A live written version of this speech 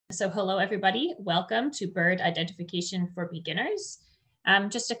So hello, everybody. Welcome to Bird Identification for Beginners.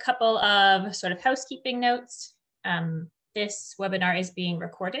 Just a couple of sort of housekeeping notes. This webinar is being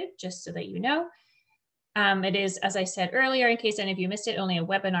recorded, just so that you know. It is, as I said earlier, in case any of you missed it, only a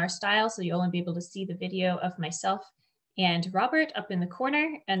webinar style, so you'll only be able to see the video of myself and Robert up in the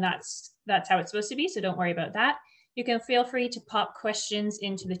corner, and that's how it's supposed to be, so don't worry about that. You can feel free to pop questions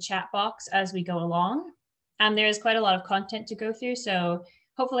into the chat box as we go along. There is quite a lot of content to go through, so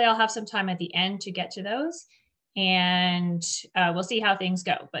hopefully I'll have some time at the end to get to those, and we'll see how things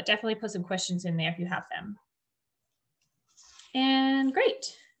go, but definitely put some questions in there if you have them. And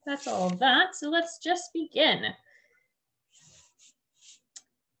great, that's all of that. So let's just begin.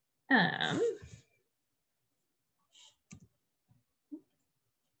 There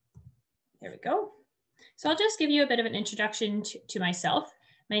we go. So I'll just give you a bit of an introduction to myself.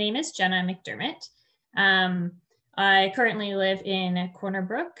 My name is Jenna McDermott. I currently live in Corner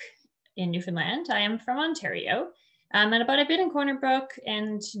Brook in Newfoundland. I am from Ontario. And I've been in Corner Brook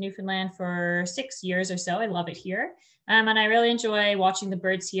and Newfoundland for 6 years or so. I love it here. And I really enjoy watching the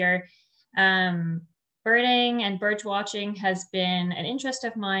birds here. Birding and bird watching has been an interest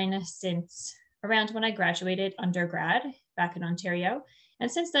of mine since around when I graduated undergrad back in Ontario.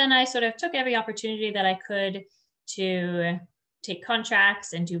 And since then, I sort of took every opportunity that I could to take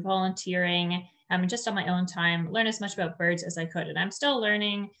contracts and do volunteering and just on my own time, learn as much about birds as I could. And I'm still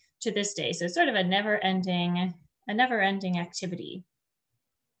learning to this day. So it's sort of a never-ending activity.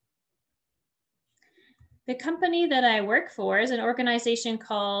 The company that I work for is an organization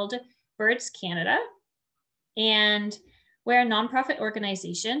called Birds Canada. And we're a nonprofit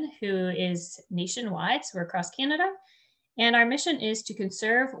organization who is nationwide, so we're across Canada. And our mission is to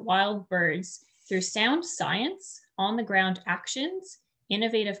conserve wild birds through sound science, on-the-ground actions,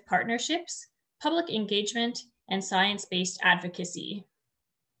 innovative partnerships, public engagement, and science-based advocacy.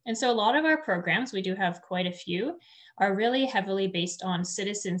 And so a lot of our programs, we do have quite a few, are really heavily based on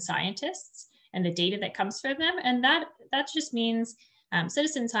citizen scientists and the data that comes from them. And that just means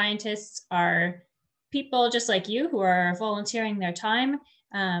citizen scientists are people just like you who are volunteering their time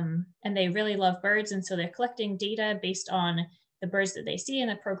and they really love birds. And so they're collecting data based on the birds that they see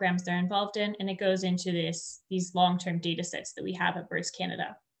and the programs they're involved in. And it goes into these long-term data sets that we have at Birds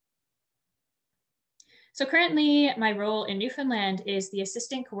Canada. So currently my role in Newfoundland is the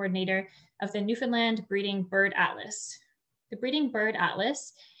assistant coordinator of the Newfoundland Breeding Bird Atlas. The Breeding Bird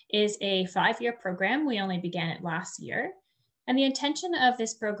Atlas is a 5-year program. We only began it last year. And the intention of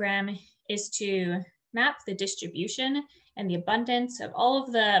this program is to map the distribution and the abundance of all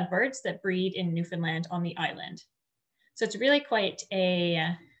of the birds that breed in Newfoundland on the island. So it's really quite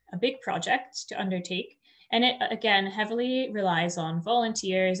a big project to undertake. And it, again, heavily relies on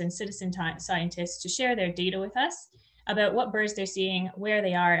volunteers and citizen scientists to share their data with us about what birds they're seeing, where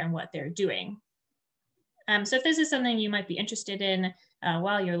they are, and what they're doing. So if this is something you might be interested in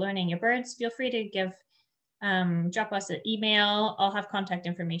while you're learning your birds, feel free to drop us an email. I'll have contact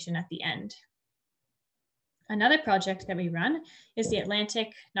information at the end. Another project that we run is the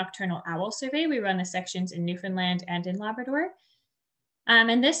Atlantic Nocturnal Owl Survey. We run the sections in Newfoundland and in Labrador.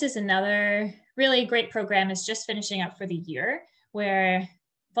 And this is another really great program. It's just finishing up for the year where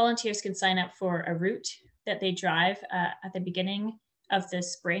volunteers can sign up for a route that they drive at the beginning of the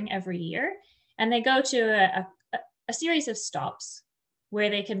spring every year. And they go to a series of stops where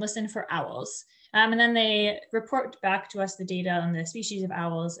they can listen for owls. And then they report back to us the data on the species of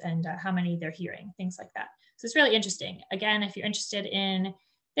owls and how many they're hearing, things like that. So it's really interesting. Again, if you're interested in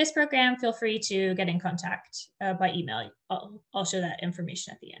this program, feel free to get in contact by email. I'll show that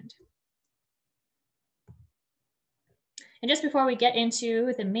information at the end. And just before we get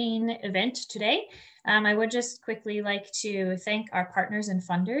into the main event today, I would just quickly like to thank our partners and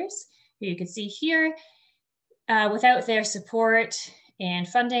funders who you can see here. Without their support and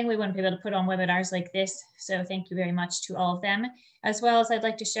funding, we wouldn't be able to put on webinars like this. So thank you very much to all of them. As well as I'd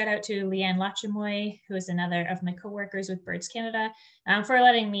like to shout out to Leanne Lachamoy, who is another of my coworkers with Birds Canada, for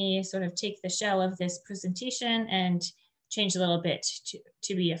letting me sort of take the shell of this presentation and change a little bit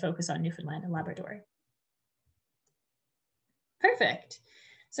to be a focus on Newfoundland and Labrador. Perfect.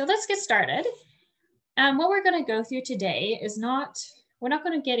 So let's get started. What we're going to go through today is we're not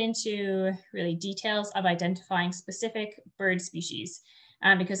going to get into really details of identifying specific bird species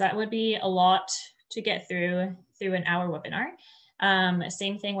because that would be a lot to get through an hour webinar.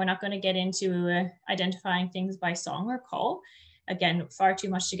 Same thing, we're not going to get into identifying things by song or call. Again, far too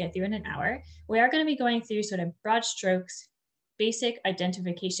much to get through in an hour. We are going to be going through sort of broad strokes, basic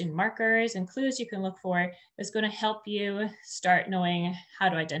identification markers and clues you can look for that's going to help you start knowing how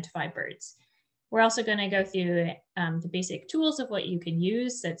to identify birds. We're also going to go through the basic tools of what you can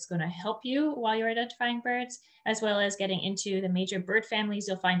use that's going to help you while you're identifying birds, as well as getting into the major bird families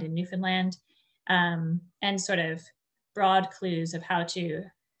you'll find in Newfoundland, and sort of broad clues of how to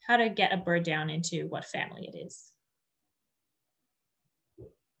get a bird down into what family it is.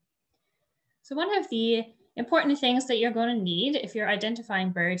 So one of the important things that you're going to need if you're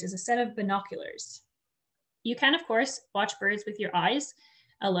identifying birds is a set of binoculars. You can, of course, watch birds with your eyes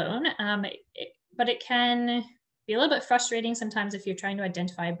alone, but it can be a little bit frustrating sometimes if you're trying to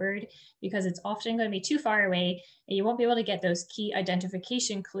identify a bird, because it's often going to be too far away and you won't be able to get those key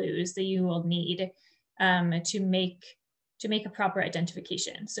identification clues that you will need to make a proper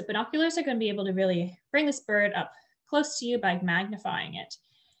identification. So binoculars are going to be able to really bring this bird up close to you by magnifying it.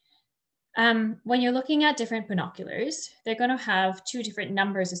 When you're looking at different binoculars, they're going to have two different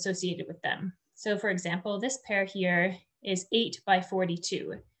numbers associated with them. So for example, this pair here is 8 by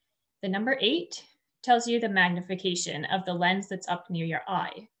 42. The number 8 tells you the magnification of the lens that's up near your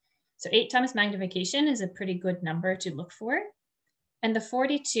eye. So 8 times magnification is a pretty good number to look for. And the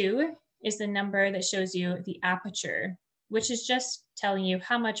 42 is the number that shows you the aperture, which is just telling you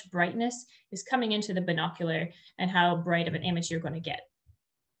how much brightness is coming into the binocular and how bright of an image you're going to get.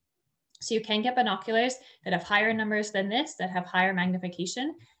 So you can get binoculars that have higher numbers than this, that have higher magnification.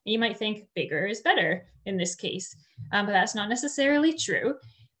 And you might think bigger is better in this case, but that's not necessarily true,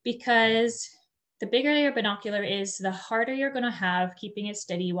 because the bigger your binocular is, the harder you're going to have keeping it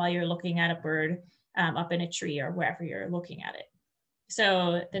steady while you're looking at a bird up in a tree or wherever you're looking at it.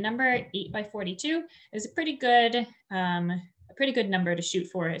 So the number 8 by 42 is a pretty good number to shoot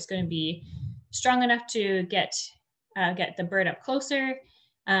for. It's going to be strong enough to get the bird up closer,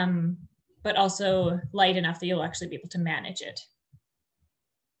 but also light enough that you'll actually be able to manage it.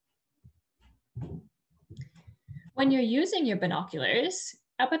 When you're using your binoculars,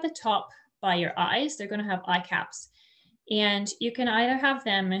 up at the top by your eyes, they're going to have eye caps. And you can either have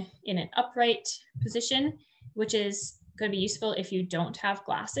them in an upright position, which is going to be useful if you don't have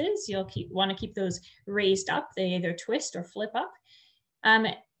glasses. You'll want to keep those raised up. They either twist or flip up.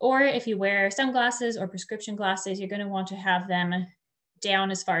 Or if you wear sunglasses or prescription glasses, you're going to want to have them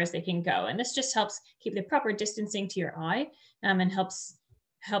down as far as they can go. And this just helps keep the proper distancing to your eye and helps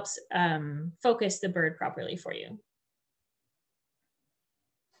focus the bird properly for you.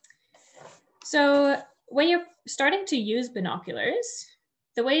 So when you're starting to use binoculars,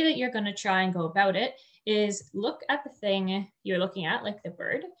 the way that you're going to try and go about it is look at the thing you're looking at, like the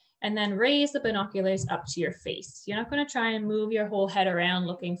bird, and then raise the binoculars up to your face. You're not going to try and move your whole head around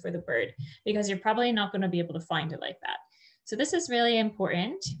looking for the bird, because you're probably not going to be able to find it like that. So this is really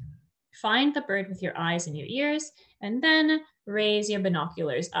important. Find the bird with your eyes and your ears, and then raise your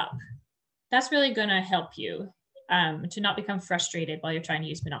binoculars up. That's really going to help you to not become frustrated while you're trying to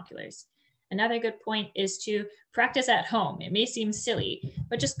use binoculars. Another good point is to practice at home. It may seem silly,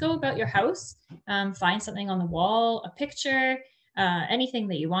 but just go about your house, find something on the wall, a picture, anything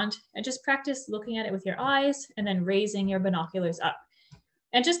that you want, and just practice looking at it with your eyes and then raising your binoculars up.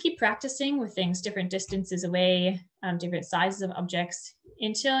 And just keep practicing with things different distances away, different sizes of objects,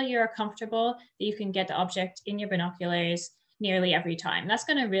 until you're comfortable that you can get the object in your binoculars nearly every time. That's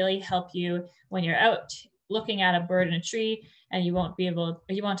going to really help you when you're out looking at a bird in a tree, and you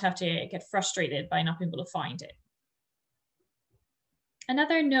won't have to get frustrated by not being able to find it.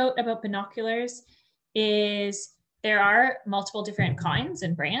 Another note about binoculars is there are multiple different kinds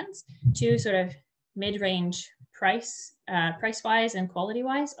and brands. Two sort of mid-range price-wise and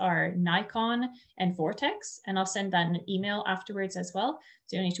quality-wise are Nikon and Vortex, and I'll send that in an email afterwards as well,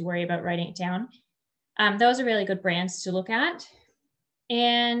 so you don't need to worry about writing it down. Those are really good brands to look at,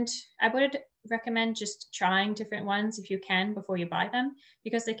 and I would recommend just trying different ones if you can before you buy them,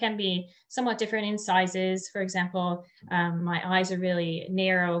 because they can be somewhat different in sizes. For example, my eyes are really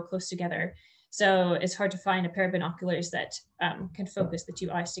narrow, close together, so it's hard to find a pair of binoculars that can focus the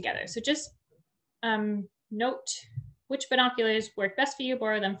two eyes together. So just note which binoculars work best for you,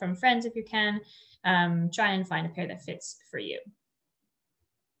 borrow them from friends if you can, try and find a pair that fits for you.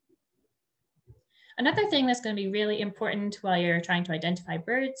 Another thing that's going to be really important while you're trying to identify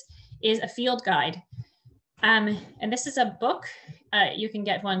birds is a field guide. And this is a book. You can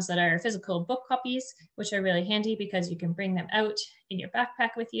get ones that are physical book copies, which are really handy because you can bring them out in your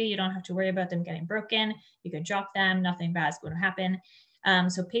backpack with you. You don't have to worry about them getting broken. You can drop them, nothing bad is going to happen.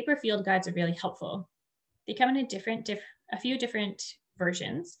 So paper field guides are really helpful. They come in a few different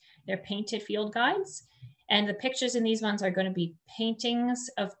versions. They're painted field guides, and the pictures in these ones are going to be paintings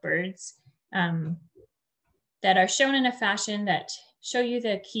of birds that are shown in a fashion that show you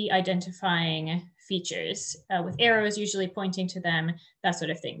the key identifying features with arrows usually pointing to them, that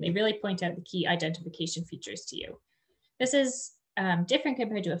sort of thing. They really point out the key identification features to you. This is different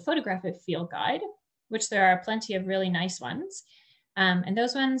compared to a photographic field guide, which there are plenty of really nice ones. And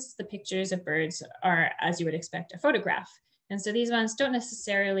those ones, the pictures of birds are, as you would expect, a photograph. And so these ones don't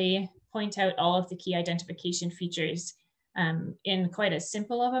necessarily point out all of the key identification features in quite as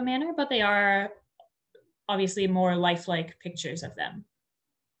simple of a manner, but they are obviously more lifelike pictures of them.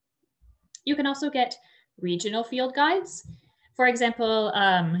 You can also get regional field guides. For example,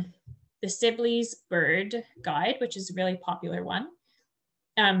 the Sibley's Bird Guide, which is a really popular one.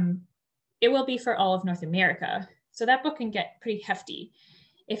 It will be for all of North America. So that book can get pretty hefty.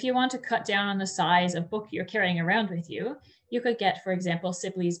 If you want to cut down on the size of book you're carrying around with you, you could get, for example,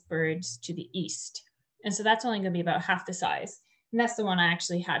 Sibley's Birds to the East. And so that's only going to be about half the size. And that's the one I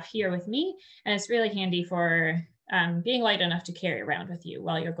actually have here with me. And it's really handy for being light enough to carry around with you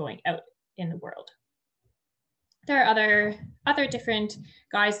while you're going out in the world. There are other different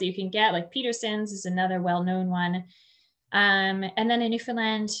guides that you can get, like Peterson's is another well-known one. And then in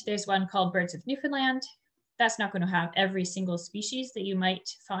Newfoundland, there's one called Birds of Newfoundland. That's not going to have every single species that you might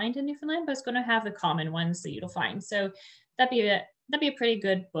find in Newfoundland, but it's going to have the common ones that you'll find. So that'd be a pretty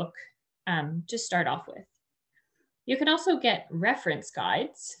good book to start off with. You can also get reference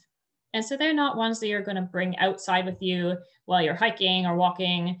guides. And so they're not ones that you're going to bring outside with you while you're hiking or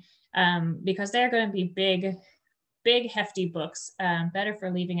walking, because they're going to be big, hefty books, better for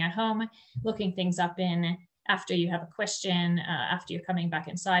leaving at home, looking things up in after you have a question, after you're coming back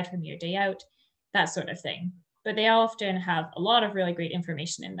inside from your day out, that sort of thing. But they often have a lot of really great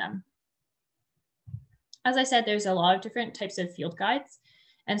information in them. As I said, there's a lot of different types of field guides.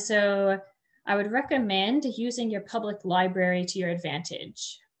 And so I would recommend using your public library to your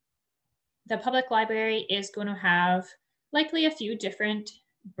advantage. The public library is going to have likely a few different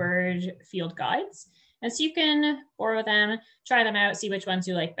bird field guides. And so you can borrow them, try them out, see which ones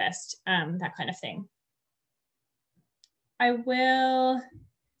you like best, that kind of thing. I will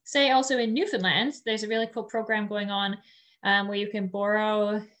say also in Newfoundland, there's a really cool program going on where you can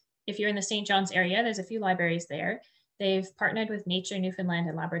borrow, if you're in the St. John's area, there's a few libraries there. They've partnered with Nature Newfoundland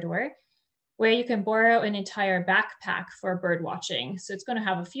and Labrador, where you can borrow an entire backpack for bird watching. So it's going to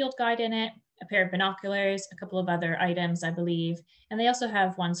have a field guide in it, a pair of binoculars, a couple of other items, I believe. And they also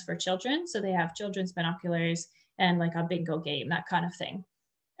have ones for children. So they have children's binoculars and like a bingo game, that kind of thing.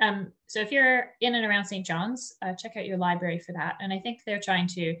 So if you're in and around St. John's, check out your library for that. And I think they're trying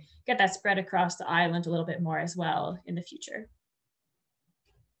to get that spread across the island a little bit more as well in the future.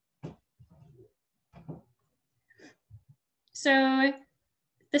 So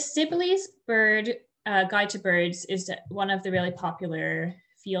the Sibley's Bird Guide to Birds is one of the really popular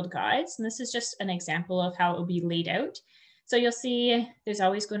field guides. And this is just an example of how it will be laid out. So you'll see there's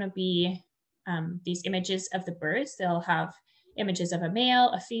always going to be these images of the birds. They'll have images of a male,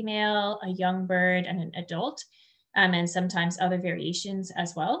 a female, a young bird, and an adult, and sometimes other variations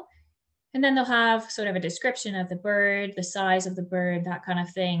as well. And then they'll have sort of a description of the bird, the size of the bird, that kind of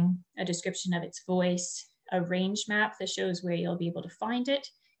thing, a description of its voice, a range map that shows where you'll be able to find it,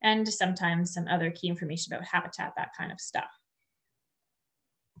 and sometimes some other key information about habitat, that kind of stuff.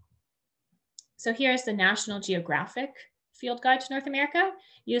 So here's the National Geographic Field Guide to North America.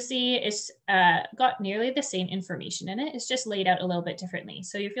 You'll see it's got nearly the same information in it. It's just laid out a little bit differently.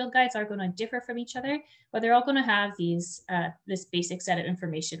 So your field guides are going to differ from each other, but they're all going to have these this basic set of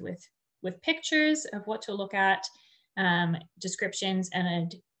information with pictures of what to look at, descriptions,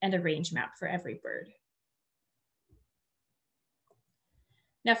 and a range map for every bird.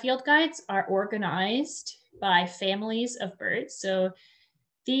 Now, field guides are organized by families of birds. So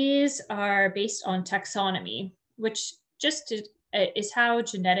these are based on taxonomy, which just is how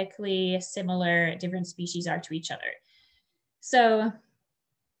genetically similar different species are to each other. So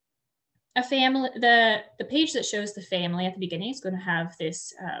a family, the page that shows the family at the beginning is going to have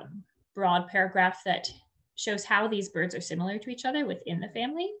this broad paragraph that shows how these birds are similar to each other within the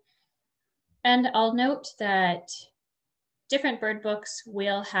family. And I'll note that different bird books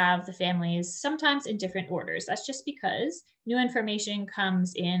will have the families sometimes in different orders. That's just because new information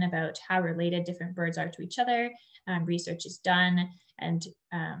comes in about how related different birds are to each other. Research is done, and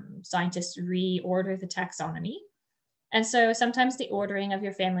scientists reorder the taxonomy. And so sometimes the ordering of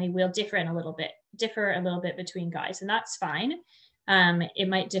your family will differ a little bit between guides, and that's fine. It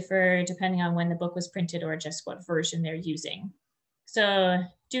might differ depending on when the book was printed or just what version they're using. So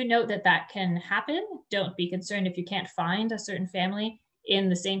do note that that can happen. Don't be concerned if you can't find a certain family in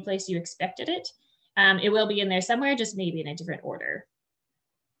the same place you expected it. It will be in there somewhere, just maybe in a different order.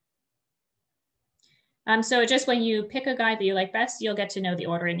 So just when you pick a guide that you like best, you'll get to know the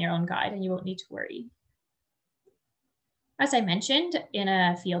order in your own guide and you won't need to worry. As I mentioned, in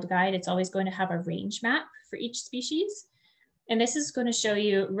a field guide, it's always going to have a range map for each species. And this is going to show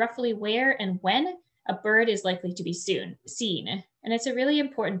you roughly where and when a bird is likely to be seen. And it's a really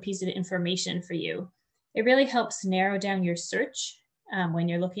important piece of information for you. It really helps narrow down your search when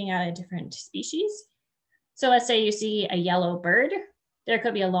you're looking at a different species. So let's say you see a yellow bird. There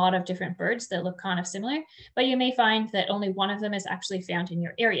could be a lot of different birds that look kind of similar, but you may find that only one of them is actually found in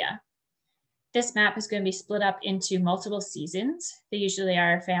your area. This map is going to be split up into multiple seasons. They usually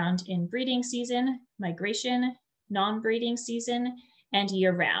are found in breeding season, migration, non-breeding season, and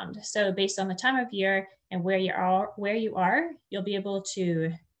year-round. So based on the time of year and where you are, you'll be able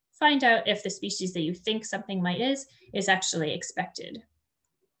to find out if the species that you think something might is actually expected.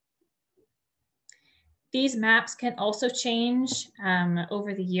 These maps can also change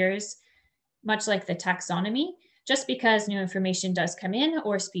over the years, much like the taxonomy, just because new information does come in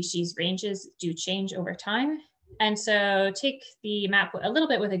or species ranges do change over time. And so take the map a little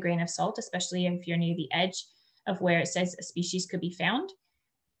bit with a grain of salt, especially if you're near the edge of where it says a species could be found.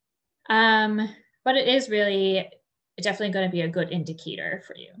 But it is really definitely going to be a good indicator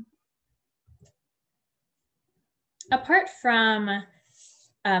for you. Apart from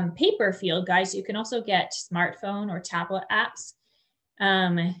paper field guides, you can also get smartphone or tablet apps,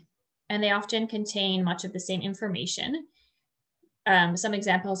 and they often contain much of the same information. Some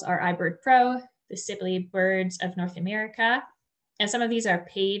examples are iBird Pro, the Sibley Birds of North America, and some of these are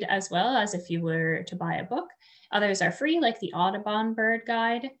paid as well as if you were to buy a book. Others are free, like the Audubon Bird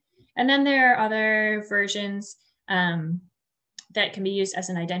Guide. And then there are other versions that can be used as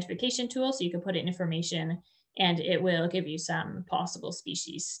an identification tool, so you can put in information and it will give you some possible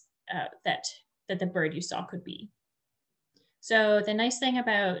species that the bird you saw could be. So the nice thing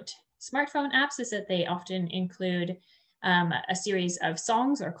about smartphone apps is that they often include a series of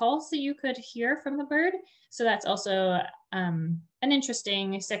songs or calls that you could hear from the bird. So that's also an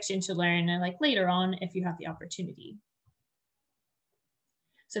interesting section to learn like later on if you have the opportunity.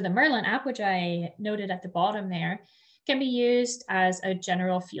 So the Merlin app, which I noted at the bottom there, can be used as a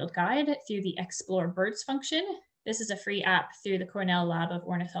general field guide through the Explore Birds function. This is a free app through the Cornell Lab of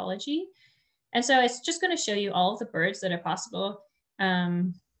Ornithology. And so it's just going to show you all of the birds that are possible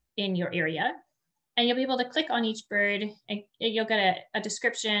in your area. And you'll be able to click on each bird and you'll get a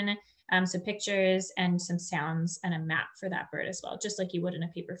description, some pictures and some sounds and a map for that bird as well, just like you would in a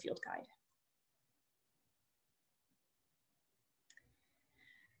paper field guide.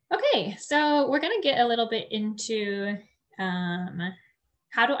 Okay, so we're going to get a little bit into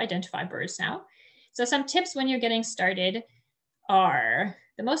how to identify birds now. So some tips when you're getting started are,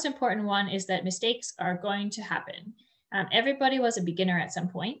 the most important one is that mistakes are going to happen. Everybody was a beginner at some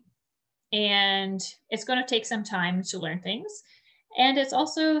point, and it's going to take some time to learn things. And it's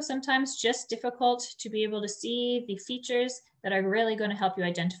also sometimes just difficult to be able to see the features that are really going to help you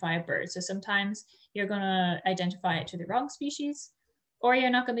identify a bird. So sometimes you're going to identify it to the wrong species, or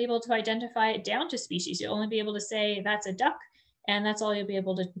you're not going to be able to identify it down to species. You'll only be able to say that's a duck, and that's all you'll be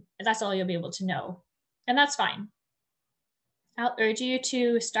able to know. And that's fine. I'll urge you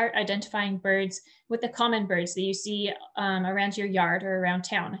to start identifying birds with the common birds that you see around your yard or around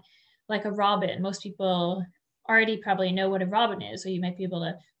town, like a robin. Most people already probably know what a robin is, so you might be able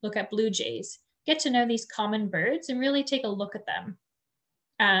to look at blue jays. Get to know these common birds and really take a look at them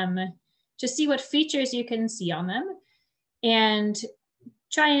to see what features you can see on them, and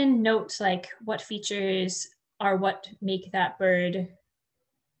try and note like what features are what make that bird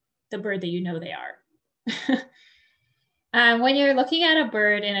the bird that you know they are. When you're looking at a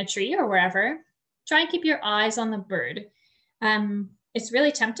bird in a tree or wherever, try and keep your eyes on the bird. It's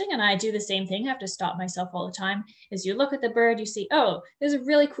really tempting, and I do the same thing. I have to stop myself all the time. As you look at the bird, you see, oh, there's a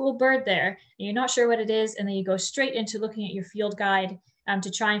really cool bird there, and you're not sure what it is, and then you go straight into looking at your field guide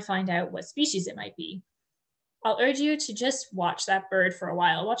to try and find out what species it might be. I'll urge you to just watch that bird for a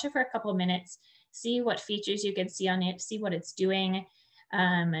while. Watch it for a couple of minutes, see what features you can see on it, see what it's doing.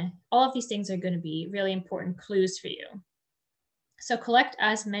 All of these things are going to be really important clues for you. So collect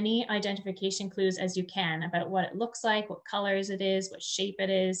as many identification clues as you can about what it looks like, what colors it is, what shape it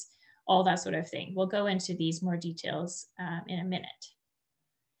is, all that sort of thing. We'll go into these more details in a minute.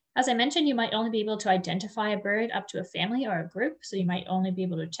 As I mentioned, you might only be able to identify a bird up to a family or a group. So you might only be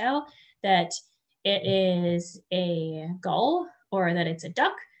able to tell that it is a gull or that it's a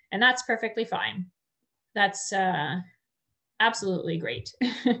duck, and that's perfectly fine. That's absolutely great.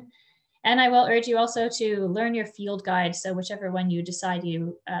 And I will urge you also to learn your field guide. So whichever one you decide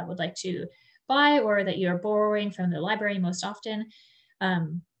you would like to buy or that you're borrowing from the library most often,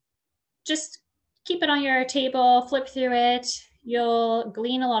 just keep it on your table, flip through it. You'll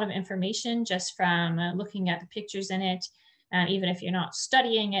glean a lot of information just from looking at the pictures in it. Even if you're not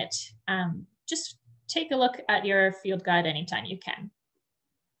studying it, just take a look at your field guide anytime you can.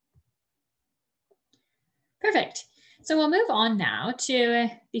 Perfect. So we'll move on now to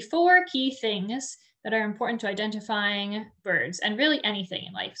the 4 key things that are important to identifying birds and really anything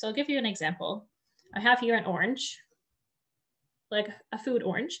in life. So I'll give you an example. I have here an orange, like a food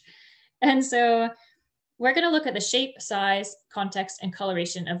orange. And so we're going to look at the shape, size, context, and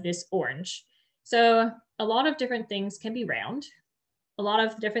coloration of this orange. So a lot of different things can be round. A lot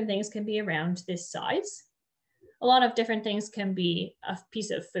of different things can be around this size. A lot of different things can be a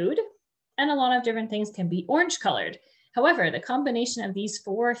piece of food. And a lot of different things can be orange colored. However, the combination of these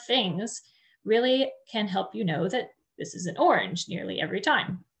 4 things really can help you know that this is an orange nearly every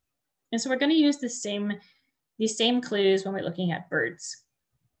time. And so we're going to use these same clues when we're looking at birds.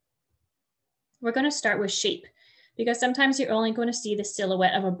 We're going to start with shape, because sometimes you're only going to see the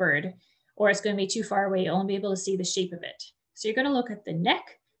silhouette of a bird, or it's going to be too far away, you'll only be able to see the shape of it. So you're going to look at the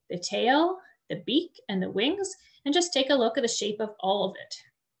neck, the tail, the beak, and the wings, and just take a look at the shape of all of it.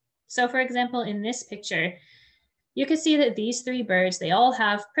 So for example, in this picture, you can see that these 3 birds, they all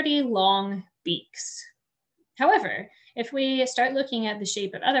have pretty long beaks. However, if we start looking at the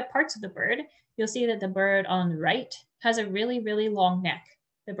shape of other parts of the bird, you'll see that the bird on the right has a really, really long neck.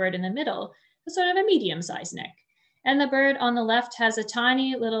 The bird in the middle has sort of a medium-sized neck. And the bird on the left has a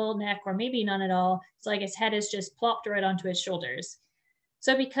tiny little neck, or maybe none at all. It's like its head is just plopped right onto its shoulders.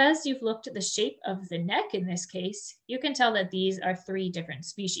 So because you've looked at the shape of the neck in this case, you can tell that these are 3 different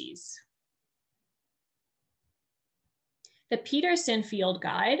species. The Peterson Field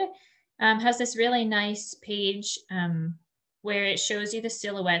Guide has this really nice page where it shows you the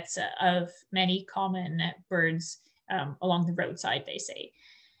silhouettes of many common birds along the roadside, they say.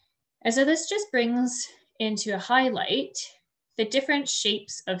 And so this just brings into a highlight the different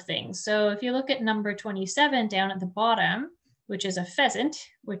shapes of things. So if you look at number 27 down at the bottom, which is a pheasant,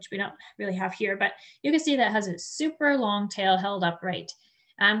 which we don't really have here, but you can see that it has a super long tail held upright.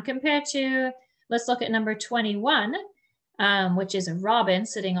 Compared to, let's look at number 21, which is a robin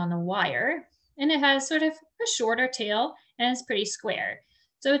sitting on the wire, and it has sort of a shorter tail and it's pretty square.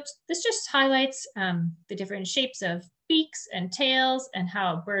 So this just highlights the different shapes of beaks and tails and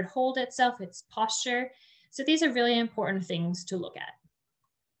how a bird holds itself, its posture. So these are really important things to look at.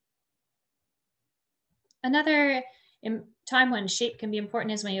 Another time when shape can be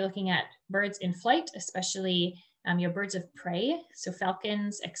important is when you're looking at birds in flight, especially your birds of prey. So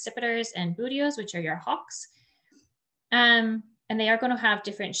falcons, accipiters, and bootios, which are your hawks. And they are going to have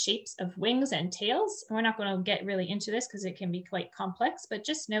different shapes of wings and tails. And we're not going to get really into this because it can be quite complex, but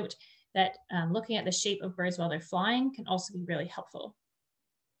just note that looking at the shape of birds while they're flying can also be really helpful.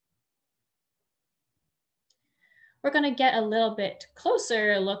 We're going to get a little bit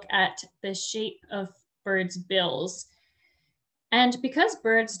closer look at the shape of birds' bills. And because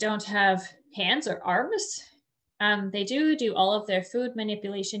birds don't have hands or arms, they do all of their food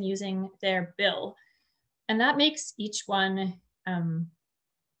manipulation using their bill. And that makes each one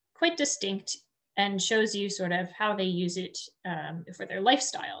quite distinct and shows you sort of how they use it for their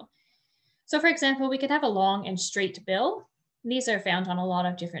lifestyle. So for example, we could have a long and straight bill. These are found on a lot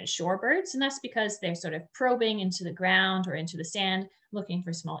of different shorebirds, and that's because they're sort of probing into the ground or into the sand, looking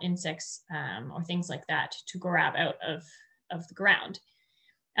for small insects or things like that to grab out of the ground.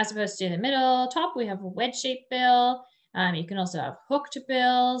 As opposed to the middle top, we have a wedge-shaped bill. You can also have hooked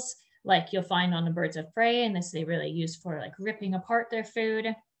bills, like you'll find on the birds of prey, and this they really use for like ripping apart their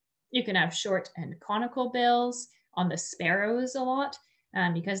food. You can have short and conical bills on the sparrows a lot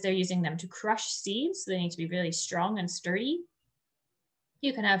because they're using them to crush seeds. So they need to be really strong and sturdy.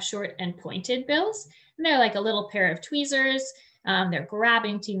 You can have short and pointed bills, and they're like a little pair of tweezers. They're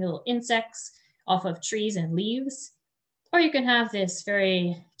grabbing teeny little insects off of trees and leaves. Or you can have this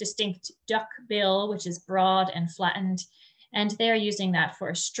very distinct duck bill, which is broad and flattened, and they're using that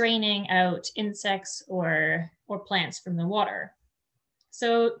for straining out insects or plants from the water.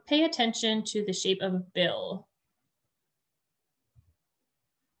 So pay attention to the shape of a bill.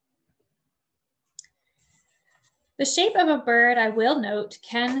 The shape of a bird, I will note,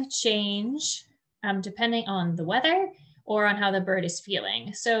 can change depending on the weather or on how the bird is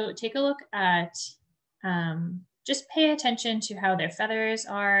feeling. So take a look at, just pay attention to how their feathers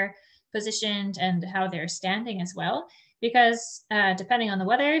are positioned and how they're standing as well. Because depending on the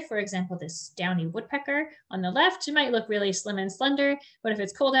weather, for example, this downy woodpecker on the left, it might look really slim and slender, but if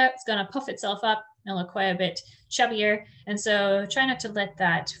it's cold out, it's gonna puff itself up and look quite a bit chubbier. And so try not to let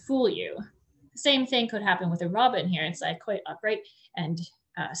that fool you. The same thing could happen with a robin here. It's like quite upright and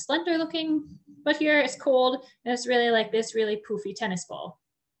slender looking, but here it's cold and it's really like this really poofy tennis ball.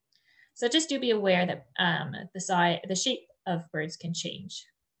 So just do be aware that the shape of birds can change.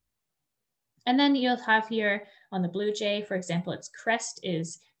 And then you'll have here on the blue jay, for example,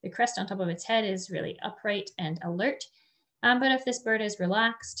 the crest on top of its head is really upright and alert. But if this bird is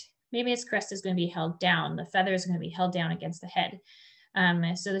relaxed, maybe its crest is going to be held down. The feathers are going to be held down against the head.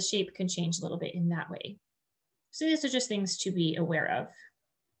 So the shape can change a little bit in that way. So these are just things to be aware of.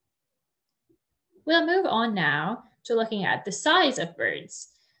 We'll move on now to looking at the size of birds.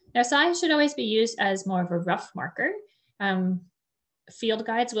 Now, size should always be used as more of a rough marker. Field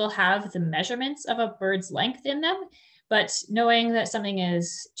guides will have the measurements of a bird's length in them, but knowing that something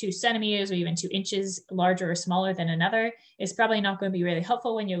is 2 centimeters or even 2 inches larger or smaller than another is probably not going to be really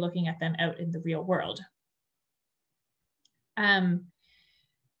helpful when you're looking at them out in the real world.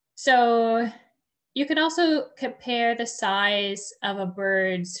 So you can also compare the size of a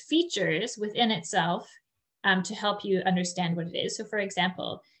bird's features within itself to help you understand what it is. So for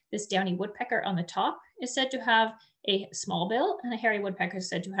example, this downy woodpecker on the top is said to have a small bill, and a hairy woodpecker is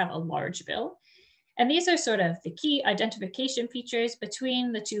said to have a large bill. And these are sort of the key identification features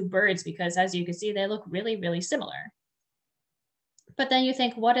between the two birds, because as you can see, they look really, really similar. But then you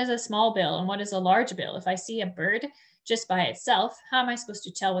think, what is a small bill and what is a large bill? If I see a bird just by itself, how am I supposed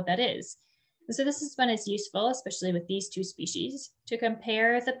to tell what that is? And so this is when it's useful, especially with these two species, to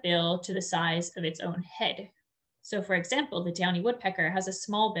compare the bill to the size of its own head. So for example, the downy woodpecker has a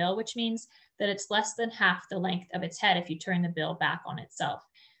small bill, which means that it's less than half the length of its head if you turn the bill back on itself.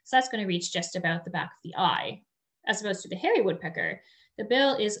 So that's going to reach just about the back of the eye. As opposed to the hairy woodpecker, the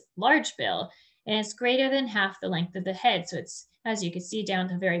bill is large bill, and it's greater than half the length of the head. So it's, as you can see down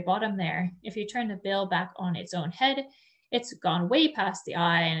at the very bottom there, if you turn the bill back on its own head, it's gone way past the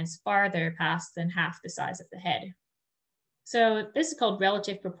eye and is farther past than half the size of the head. So this is called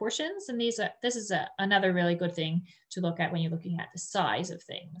relative proportions, and this is another really good thing to look at when you're looking at the size of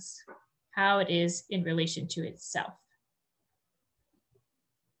things, how it is in relation to itself.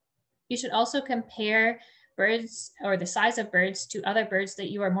 You should also compare birds or the size of birds to other birds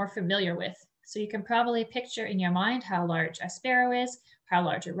that you are more familiar with. So you can probably picture in your mind how large a sparrow is, how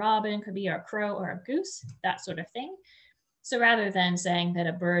large a robin could be, or a crow or a goose, that sort of thing. So rather than saying that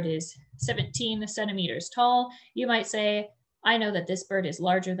a bird is 17 centimeters tall, you might say, I know that this bird is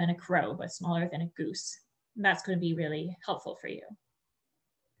larger than a crow, but smaller than a goose. And that's going to be really helpful for you.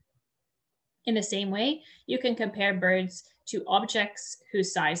 In the same way, you can compare birds to objects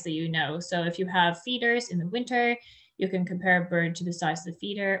whose size that you know. So if you have feeders in the winter, you can compare a bird to the size of the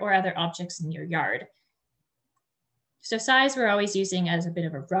feeder or other objects in your yard. So size we're always using as a bit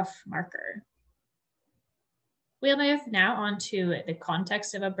of a rough marker. We'll move now on to the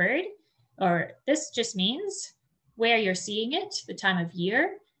context of a bird, or this just means where you're seeing it, the time of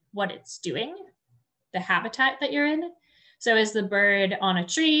year, what it's doing, the habitat that you're in. So is the bird on a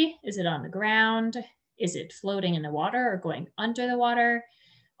tree? Is it on the ground? Is it floating in the water or going under the water?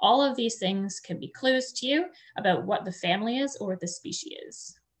 All of these things can be clues to you about what the family is or the species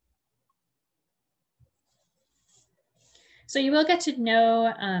is. So you will get to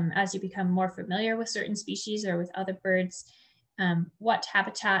know, as you become more familiar with certain species or with other birds, what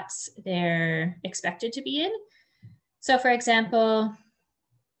habitats they're expected to be in. So for example,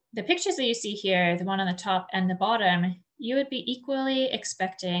 the pictures that you see here, the one on the top and the bottom, you would be equally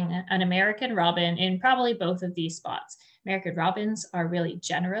expecting an American robin in probably both of these spots. American robins are really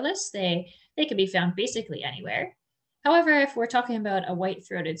generalists. They can be found basically anywhere. However, if we're talking about a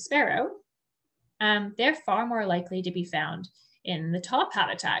white-throated sparrow, they're far more likely to be found in the top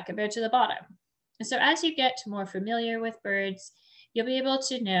habitat compared to the bottom. And so as you get more familiar with birds, you'll be able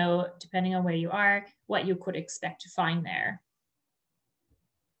to know, depending on where you are, what you could expect to find there.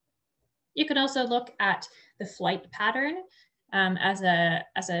 You can also look at the flight pattern as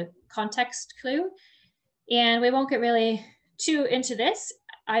a context clue. And we won't get really too into this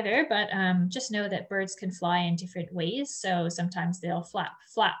either, but just know that birds can fly in different ways. So sometimes they'll flap,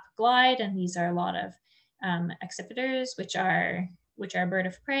 glide, and these are a lot of accipiters, which are bird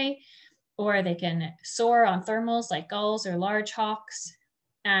of prey, or they can soar on thermals like gulls or large hawks,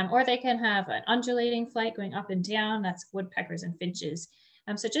 or they can have an undulating flight going up and down. That's woodpeckers and finches.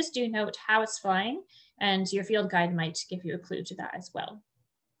 So just do note how it's flying, and your field guide might give you a clue to that as well.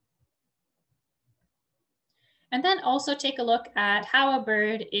 And then also take a look at how a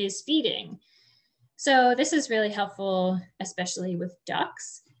bird is feeding. So this is really helpful, especially with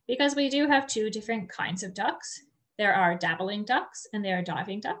ducks, because we do have two different kinds of ducks. There are dabbling ducks and there are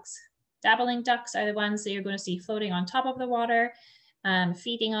diving ducks. Dabbling ducks are the ones that you're going to see floating on top of the water,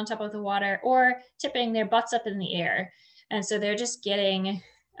 feeding on top of the water, or tipping their butts up in the air. And so they're just getting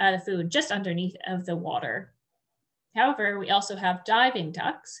the food just underneath of the water. However, we also have diving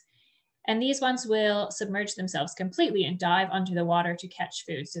ducks, and these ones will submerge themselves completely and dive under the water to catch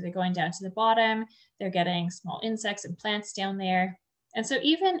food. So they're going down to the bottom, they're getting small insects and plants down there. And so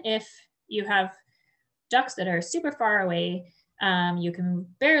even if you have ducks that are super far away, you can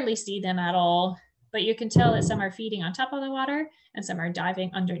barely see them at all, but you can tell that some are feeding on top of the water and some are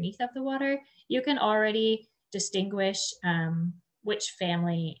diving underneath of the water. You can already distinguish which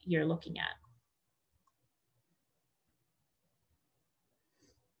family you're looking at.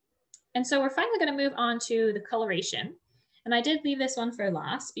 And so we're finally going to move on to the coloration. And I did leave this one for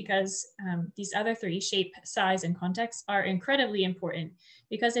last because these other three, shape, size, and context, are incredibly important.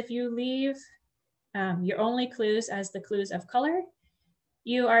 Because if you leave your only clues as the clues of color,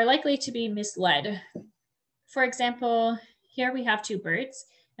 you are likely to be misled. For example, here we have two birds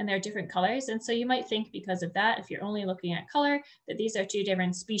and they're different colors. And so you might think because of that, if you're only looking at color, that these are two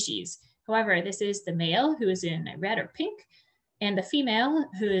different species. However, this is the male who is in red or pink, and the female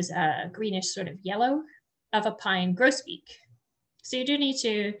who is a greenish sort of yellow of a pine grosbeak. So you do need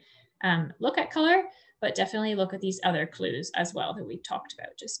to look at color, but definitely look at these other clues as well that we talked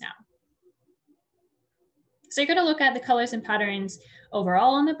about just now. So you're going to look at the colors and patterns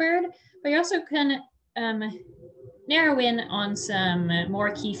overall on the bird, but you also can narrow in on some more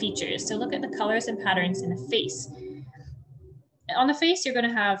key features. So look at the colors and patterns in the face. On the face, you're going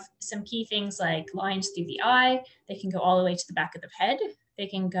to have some key things like lines through the eye. They can go all the way to the back of the head. They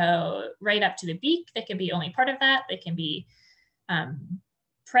can go right up to the beak. They can be only part of that. They can be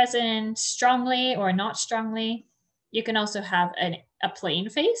present strongly or not strongly. You can also have a plain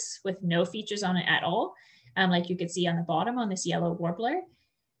face with no features on it at all, like you could see on the bottom on this yellow warbler.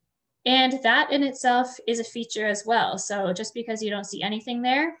 And that in itself is a feature as well. So just because you don't see anything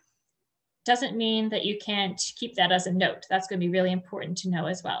there doesn't mean that you can't keep that as a note. That's going to be really important to know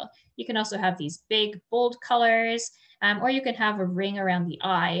as well. You can also have these big, bold colors, or you can have a ring around the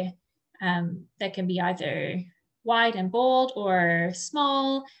eye that can be either wide and bold or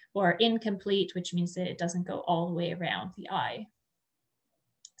small or incomplete, which means that it doesn't go all the way around the eye.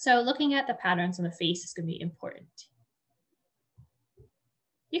 So looking at the patterns on the face is going to be important.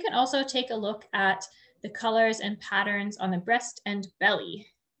 You can also take a look at the colors and patterns on the breast and belly.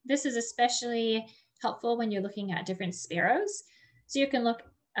 This is especially helpful when you're looking at different sparrows. So you can look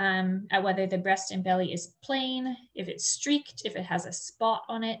at whether the breast and belly is plain, if it's streaked, if it has a spot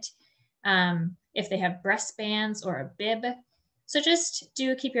on it, if they have breast bands or a bib. So just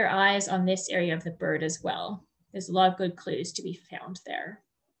do keep your eyes on this area of the bird as well. There's a lot of good clues to be found there.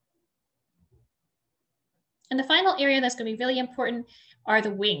 And the final area that's going to be really important are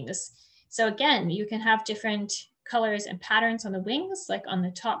the wings. So again, you can have different colors and patterns on the wings, like on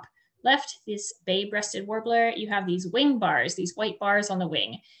the top left, this bay-breasted warbler, you have these wing bars, these white bars on the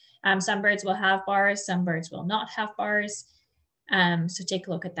wing. Some birds will have bars, some birds will not have bars. So take a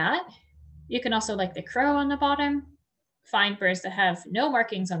look at that. You can also, like the crow on the bottom, find birds that have no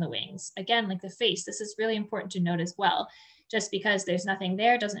markings on the wings. Again, like the face, this is really important to note as well. Just because there's nothing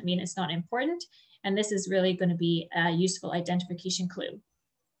there doesn't mean it's not important. And this is really going to be a useful identification clue.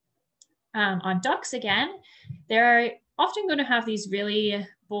 On ducks, again, they're often going to have these really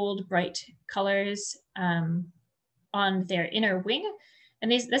bold, bright colors on their inner wing. And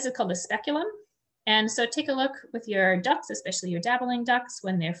this is called the speculum. And so take a look with your ducks, especially your dabbling ducks,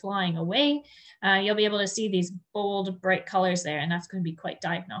 when they're flying away. You'll be able to see these bold, bright colors there, and that's going to be quite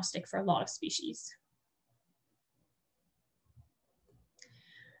diagnostic for a lot of species.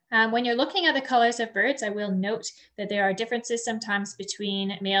 When you're looking at the colors of birds, I will note that there are differences sometimes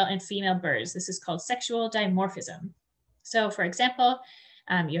between male and female birds. This is called sexual dimorphism. So for example,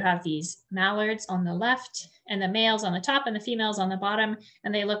 you have these mallards on the left and the males on the top and the females on the bottom,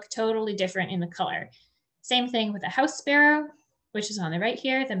 and they look totally different in the color. Same thing with a house sparrow, which is on the right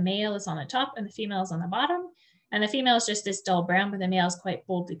here. The male is on the top and the female is on the bottom. And the female is just this dull brown, but the male is quite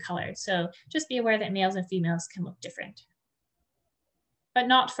boldly colored. So just be aware that males and females can look different. But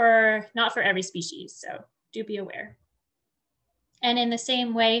not for every species, so do be aware. And in the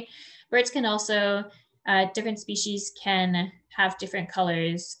same way, birds can also, different species can have different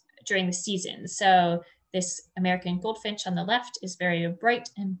colors during the season. So this American goldfinch on the left is very bright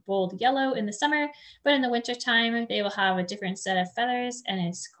and bold yellow in the summer, but in the wintertime, they will have a different set of feathers and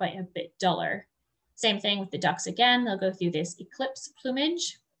it's quite a bit duller. Same thing with the ducks again, they'll go through this eclipse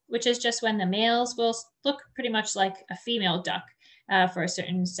plumage, which is just when the males will look pretty much like a female duck for a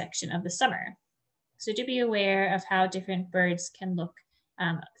certain section of the summer. So do be aware of how different birds can look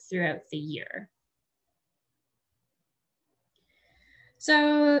throughout the year.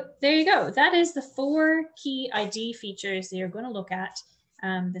 So there you go. That is the 4 key ID features that you're going to look at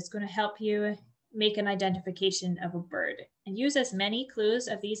that's going to help you make an identification of a bird, and use as many clues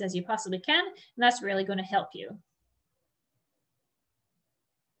of these as you possibly can, and that's really going to help you.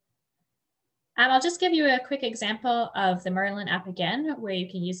 I'll just give you a quick example of the Merlin app again, where you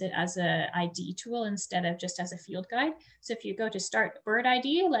can use it as an ID tool instead of just as a field guide. So if you go to start bird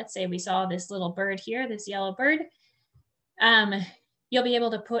ID, let's say we saw this little bird here, this yellow bird, you'll be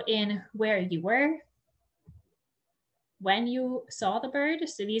able to put in where you were, when you saw the bird.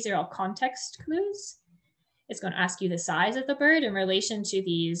 So these are all context clues. It's going to ask you the size of the bird in relation to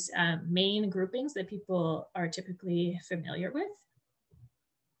these main groupings that people are typically familiar with.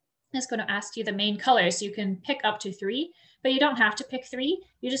 It's going to ask you the main colors. You can pick up to 3, but you don't have to pick 3.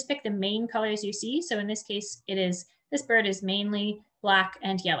 You just pick the main colors you see. So in this case, this bird is mainly black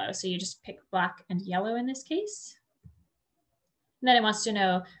and yellow. So you just pick black and yellow in this case. And then it wants to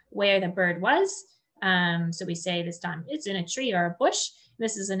know where the bird was. So we say this time it's in a tree or a bush.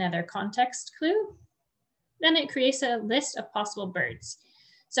 This is another context clue. Then it creates a list of possible birds.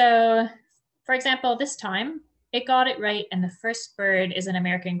 So for example, this time it got it right, and the first bird is an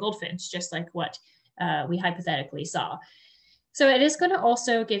American goldfinch, just like what we hypothetically saw. So it is going to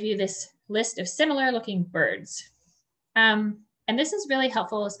also give you this list of similar looking birds. And this is really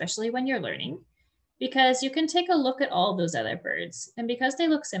helpful, especially when you're learning, because you can take a look at all those other birds. And because they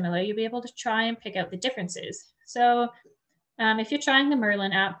look similar, you'll be able to try and pick out the differences. So if you're trying the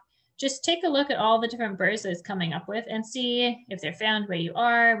Merlin app, just take a look at all the different birds that it's coming up with and see if they're found where you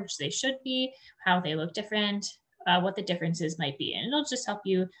are, which they should be, how they look different, what the differences might be. And it'll just help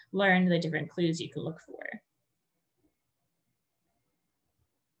you learn the different clues you can look for.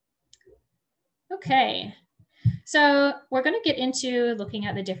 Okay, so we're going to get into looking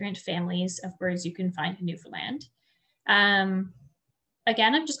at the different families of birds you can find in Newfoundland.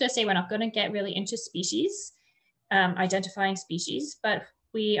 Again, I'm just going to say we're not going to get really into species, identifying species, but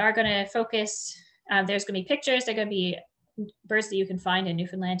we are going to focus, there's going to be pictures, there are going to be birds that you can find in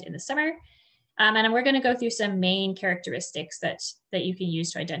Newfoundland in the summer. And we're going to go through some main characteristics that you can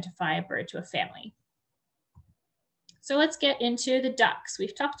use to identify a bird to a family. So let's get into the ducks.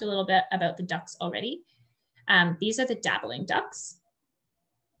 We've talked a little bit about the ducks already. These are the dabbling ducks.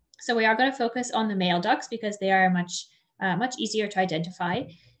 So we are going to focus on the male ducks because they are much easier to identify.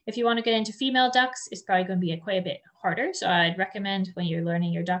 If you want to get into female ducks, it's probably going to be quite a bit harder. So I'd recommend when you're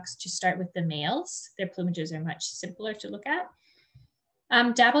learning your ducks to start with the males. Their plumages are much simpler to look at.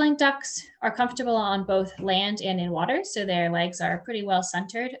 Dabbling ducks are comfortable on both land and in water, so their legs are pretty well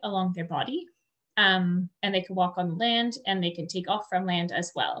centered along their body, and they can walk on land and they can take off from land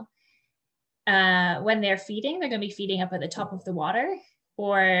as well. When they're feeding, they're going to be feeding up at the top of the water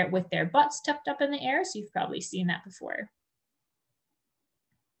or with their butts tucked up in the air, so you've probably seen that before.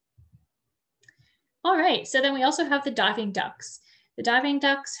 All right, so then we also have the diving ducks. The diving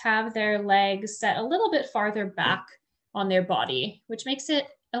ducks have their legs set a little bit farther back on their body, which makes it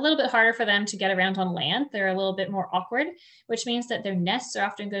a little bit harder for them to get around on land. They're a little bit more awkward, which means that their nests are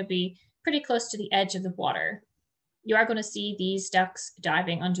often going to be pretty close to the edge of the water. You are going to see these ducks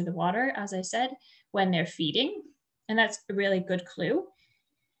diving under the water, as I said, when they're feeding, and that's a really good clue.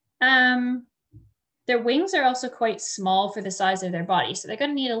 Their wings are also quite small for the size of their body, so they're going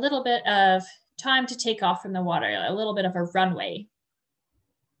to need a little bit of time to take off from the water, a little bit of a runway.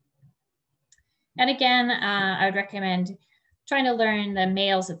 And again, I would recommend trying to learn the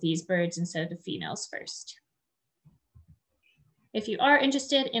males of these birds instead of the females first. If you are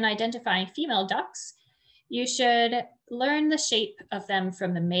interested in identifying female ducks, you should learn the shape of them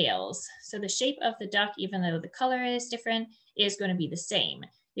from the males. So the shape of the duck, even though the color is different, is going to be the same.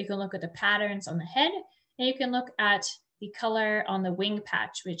 You can look at the patterns on the head, and you can look at the color on the wing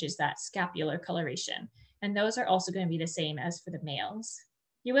patch, which is that scapular coloration. And those are also going to be the same as for the males.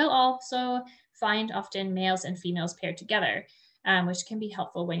 You will also find often males and females paired together, which can be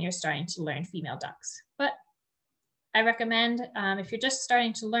helpful when you're starting to learn female ducks. But I recommend if you're just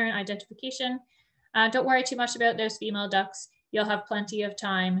starting to learn identification, don't worry too much about those female ducks. You'll have plenty of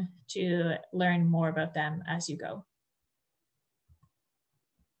time to learn more about them as you go.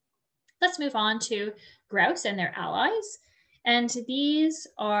 Let's move on to grouse and their allies. And these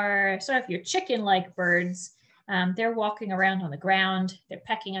are sort of your chicken-like birds. They're walking around on the ground. They're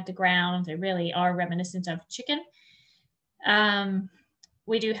pecking at the ground. They really are reminiscent of chicken.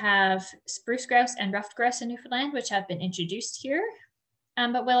 We do have spruce grouse and ruffed grouse in Newfoundland, which have been introduced here.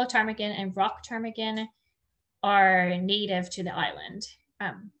 But willow ptarmigan and rock ptarmigan are native to the island.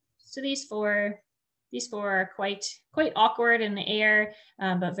 So these four are quite awkward in the air,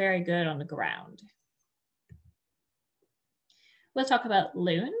 but very good on the ground. We'll talk about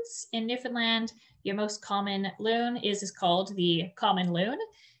loons. In Newfoundland, your most common loon is called the common loon,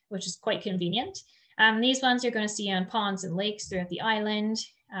 which is quite convenient. These ones you're going to see on ponds and lakes throughout the island.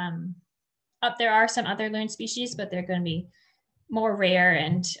 There are some other loon species, but they're going to be more rare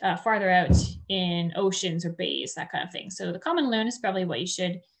and farther out in oceans or bays, that kind of thing. So the common loon is probably what you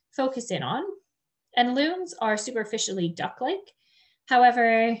should focus in on. And loons are superficially duck-like.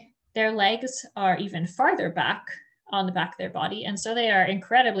 However, their legs are even farther back on the back of their body. And so they are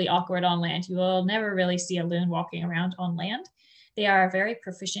incredibly awkward on land. You will never really see a loon walking around on land. They are very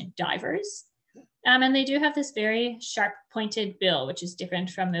proficient divers. And they do have this very sharp pointed bill, which is different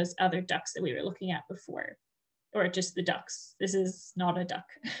from those other ducks that we were looking at before, or just the ducks. This is not a duck.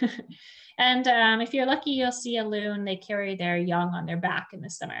 And if you're lucky, you'll see a loon. They carry their young on their back in the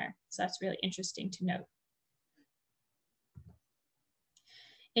summer. So that's really interesting to note.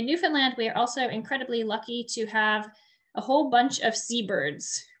 In Newfoundland, we are also incredibly lucky to have a whole bunch of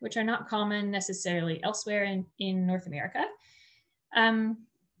seabirds, which are not common necessarily elsewhere in North America.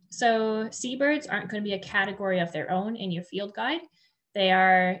 So seabirds aren't going to be a category of their own in your field guide. They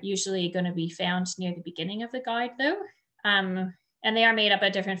are usually going to be found near the beginning of the guide though. And they are made up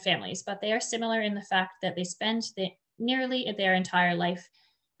of different families, but they are similar in the fact that they spend nearly their entire life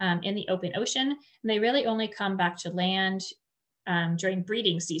in the open ocean. And they really only come back to land during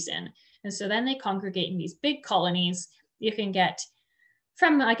breeding season. And so then they congregate in these big colonies. You can get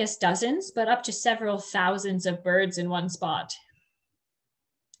from, I guess, dozens, but up to several thousands of birds in one spot,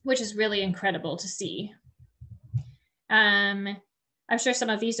 which is really incredible to see. I'm sure some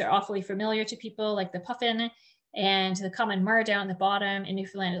of these are awfully familiar to people, like the puffin and the common murre down at the bottom in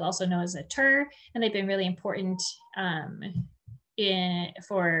Newfoundland is also known as a tur, and they've been really important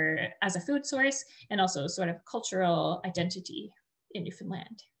as a food source and also sort of cultural identity in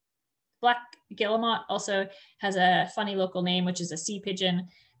Newfoundland. Black guillemot also has a funny local name, which is a sea pigeon,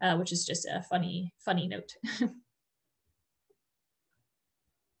 which is just a funny note.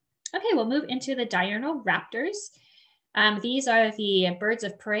 Okay, we'll move into the diurnal raptors. These are the birds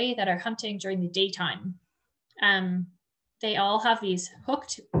of prey that are hunting during the daytime. They all have these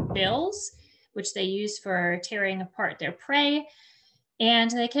hooked bills, which they use for tearing apart their prey.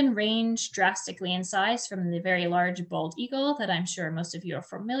 And they can range drastically in size from the very large bald eagle that I'm sure most of you are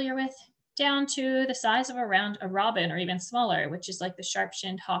familiar with, down to the size of around a robin or even smaller, which is like the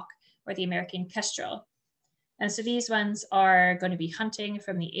sharp-shinned hawk or the American kestrel. And so these ones are going to be hunting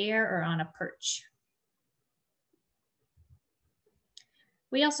from the air or on a perch.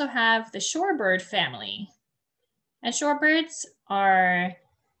 We also have the shorebird family. And shorebirds are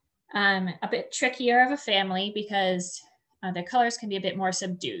a bit trickier of a family because their colors can be a bit more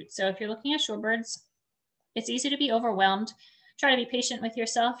subdued. So if you're looking at shorebirds, it's easy to be overwhelmed. Try to be patient with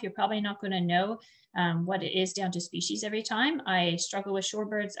yourself. You're probably not going to know what it is down to species every time. I struggle with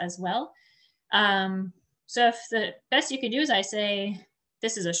shorebirds as well. So if the best you can do is I say,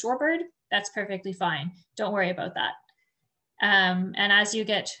 this is a shorebird, that's perfectly fine. Don't worry about that. And as you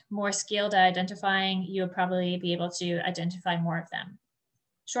get more skilled at identifying, you'll probably be able to identify more of them.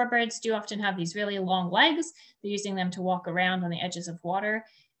 Shorebirds do often have these really long legs. They're using them to walk around on the edges of water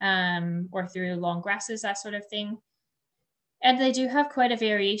or through long grasses, that sort of thing. And they do have quite a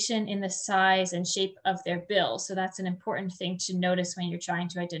variation in the size and shape of their bill. So that's an important thing to notice when you're trying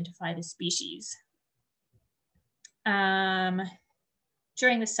to identify the species.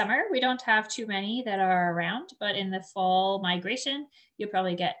 During the summer, we don't have too many that are around, but in the fall migration, you'll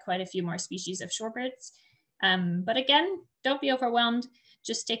probably get quite a few more species of shorebirds. But again, don't be overwhelmed.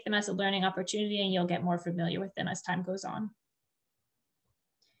 Just take them as a learning opportunity and you'll get more familiar with them as time goes on.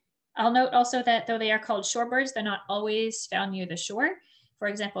 I'll note also that though they are called shorebirds, they're not always found near the shore. For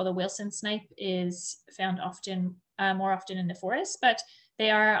example, the Wilson snipe is found often, more often in the forest, but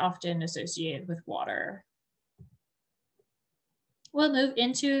they are often associated with water. We'll move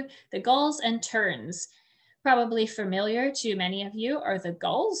into the gulls and terns. Probably familiar to many of you are the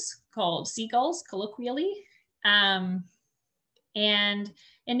gulls, called seagulls colloquially. And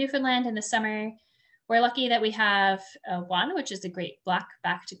in Newfoundland in the summer, we're lucky that we have one, which is the great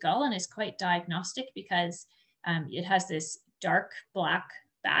black-backed gull, and is quite diagnostic because it has this dark black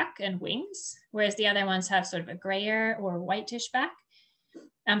back and wings, whereas the other ones have sort of a grayer or whitish back.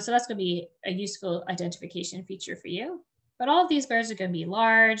 So that's going to be a useful identification feature for you. But all of these birds are going to be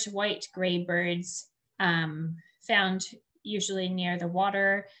large, white, gray birds found usually near the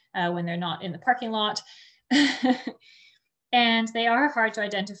water when they're not in the parking lot. And they are hard to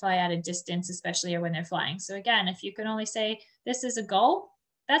identify at a distance, especially when they're flying. So again, if you can only say, this is a gull,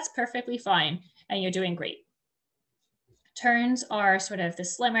 that's perfectly fine, and you're doing great. Terns are sort of the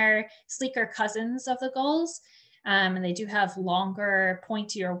slimmer, sleeker cousins of the gulls. And they do have longer,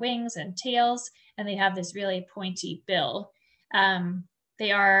 pointier wings and tails, and they have this really pointy bill.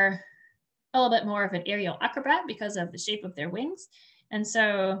 They are a little bit more of an aerial acrobat because of the shape of their wings. And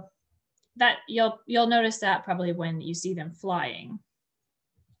so that you'll notice that probably when you see them flying.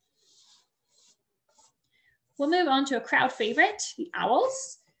 We'll move on to a crowd favorite, the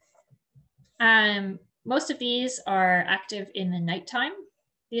owls. Most of these are active in the nighttime.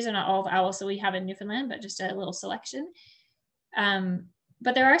 These are not all the owls that we have in Newfoundland, but just a little selection.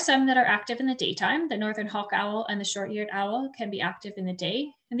 But there are some that are active in the daytime. The northern hawk owl and the short-eared owl can be active in the day.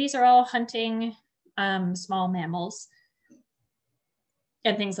 And these are all hunting small mammals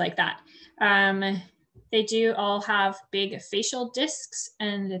and things like that. They do all have big facial discs,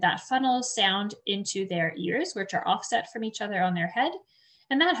 and that funnels sound into their ears, which are offset from each other on their head.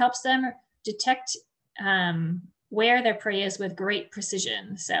 And that helps them detect where their prey is with great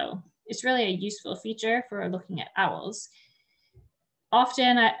precision. So it's really a useful feature for looking at owls.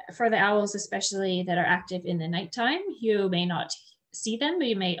 Often for the owls, especially that are active in the nighttime, you may not see them, but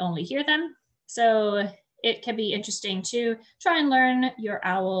you may only hear them. So it can be interesting to try and learn your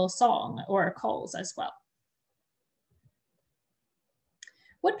owl song or calls as well.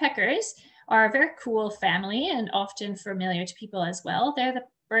 Woodpeckers are a very cool family and often familiar to people as well. They're the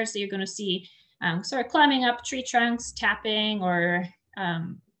birds that you're going to see sort of climbing up tree trunks, tapping or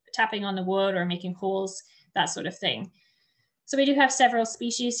tapping on the wood or making holes, that sort of thing. So we do have several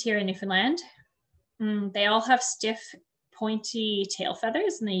species here in Newfoundland. They all have stiff, pointy tail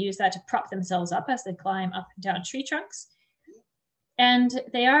feathers, and they use that to prop themselves up as they climb up and down tree trunks. And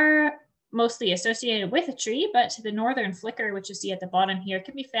they are mostly associated with a tree, but the northern flicker, which you see at the bottom here,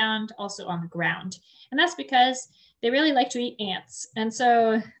 can be found also on the ground. And that's because they really like to eat ants. And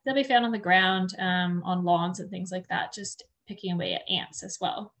so they'll be found on the ground, on lawns and things like that, just picking away at ants as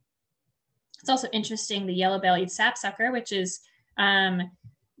well. It's also interesting, the yellow-bellied sapsucker, which is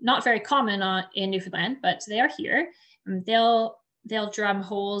not very common in Newfoundland, but they are here. They'll drum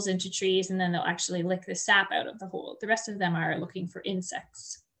holes into trees, and then they'll actually lick the sap out of the hole. The rest of them are looking for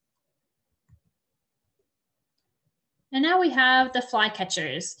insects. And now we have the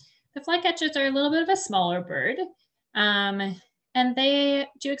flycatchers. The flycatchers are a little bit of a smaller bird, and they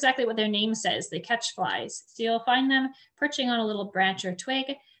do exactly what their name says. They catch flies. So you'll find them perching on a little branch or twig.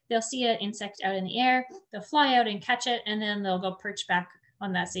 They'll see an insect out in the air, they'll fly out and catch it, and then they'll go perch back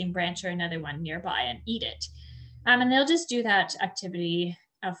on that same branch or another one nearby and eat it. And they'll just do that activity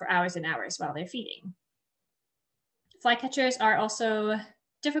for hours and hours while they're feeding. Flycatchers are also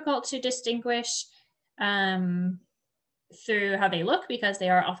difficult to distinguish through how they look because they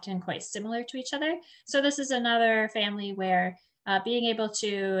are often quite similar to each other. So this is another family where being able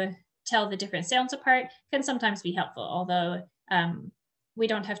to tell the different sounds apart can sometimes be helpful, although we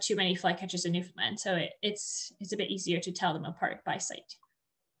don't have too many flycatchers in Newfoundland, so it's a bit easier to tell them apart by sight.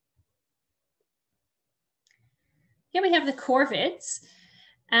 Here we have the corvids.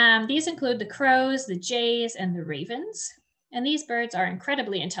 These include the crows, the jays, and the ravens. And these birds are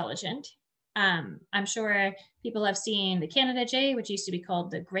incredibly intelligent. I'm sure people have seen the Canada jay, which used to be called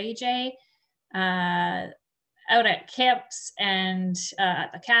the gray jay, out at camps and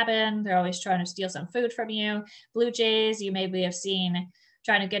at the cabin. They're always trying to steal some food from you. Blue jays, you maybe have seen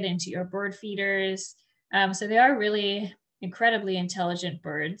trying to get into your bird feeders. So they are really incredibly intelligent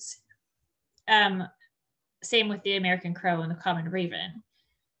birds. Same with the American crow and the common raven.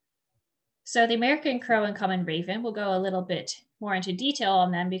 So the American crow and common raven, we'll go a little bit more into detail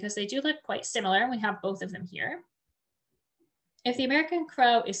on them because they do look quite similar. We have both of them here. If the American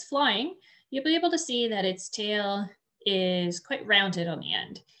crow is flying, you'll be able to see that its tail is quite rounded on the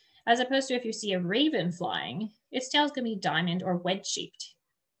end, as opposed to if you see a raven flying, its tail is going to be diamond or wedge-shaped.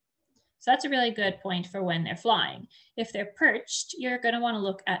 So that's a really good point for when they're flying. If they're perched, you're going to want to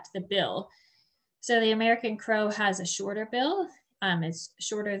look at the bill. So the American crow has a shorter bill. It's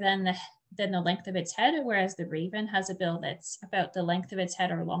shorter than the length of its head, whereas the raven has a bill that's about the length of its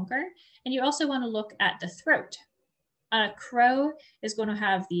head or longer. And you also want to look at the throat. A crow is going to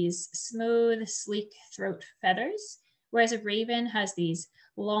have these smooth, sleek throat feathers, whereas a raven has these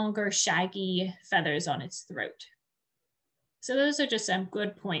longer, shaggy feathers on its throat. So those are just some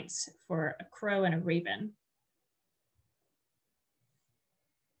good points for a crow and a raven.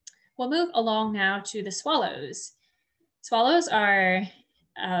 We'll move along now to the swallows. Swallows are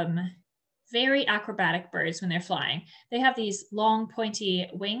very acrobatic birds when they're flying. They have these long, pointy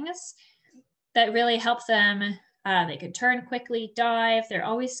wings that really help them. They can turn quickly, dive. They're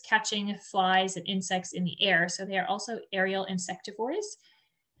always catching flies and insects in the air. So they are also aerial insectivores.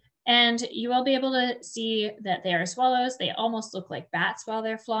 And you will be able to see that they are swallows. They almost look like bats while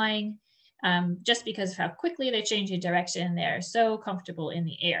they're flying. just because of how quickly they change direction. They're so comfortable in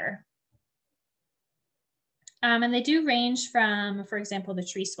the air. And they do range from, for example, the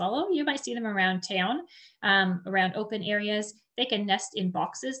tree swallow. You might see them around town, around open areas. They can nest in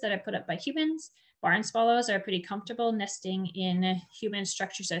boxes that are put up by humans. Barn swallows are pretty comfortable nesting in human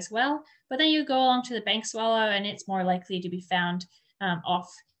structures as well. But then you go along to the bank swallow and it's more likely to be found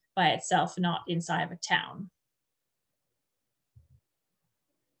off by itself, not inside of a town.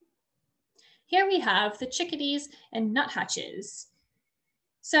 Here we have the chickadees and nuthatches.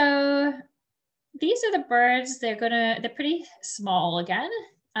 So these are the birds. They're pretty small again.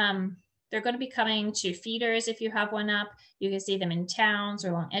 They're going to be coming to feeders if you have one up. You can see them in towns or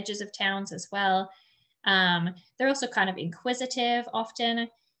along edges of towns as well. They're also kind of inquisitive often.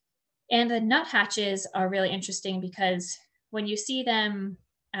 And the nuthatches are really interesting because when you see them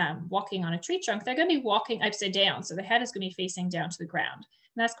walking on a tree trunk, they're going to be walking upside down. So the head is going to be facing down to the ground.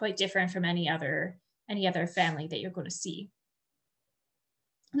 And that's quite different from any other family that you're going to see.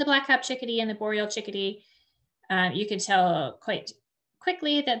 The black-capped chickadee and the boreal chickadee, you can tell quite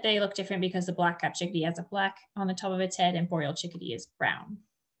quickly that they look different because the black-capped chickadee has a black on the top of its head and boreal chickadee is brown.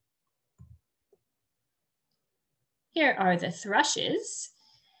 Here are the thrushes.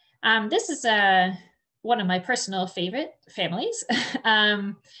 This is one of my personal favorite families.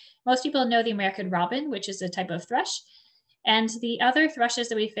 Most people know the American robin, which is a type of thrush. And the other thrushes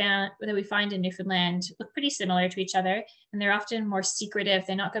that we find in Newfoundland look pretty similar to each other, and they're often more secretive.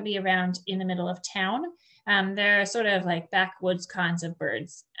 They're not going to be around in the middle of town. They're sort of like backwoods kinds of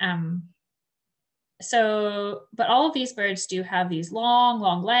birds. But all of these birds do have these long,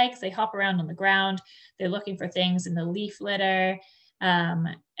 long legs. They hop around on the ground. They're looking for things in the leaf litter,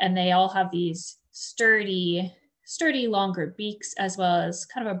 and they all have these sturdy, longer beaks, as well as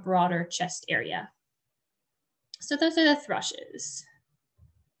kind of a broader chest area. So those are the thrushes.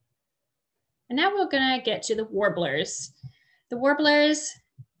 And now we're going to get to the warblers. The warblers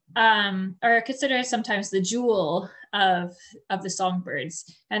are considered sometimes the jewel of the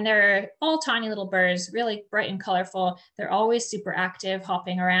songbirds. And they're all tiny little birds, really bright and colorful. They're always super active,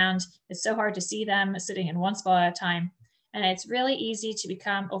 hopping around. It's so hard to see them sitting in one spot at a time. And it's really easy to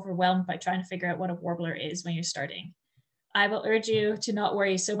become overwhelmed by trying to figure out what a warbler is when you're starting. I will urge you to not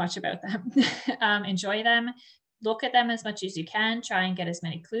worry so much about them. Enjoy them. Look at them as much as you can, try and get as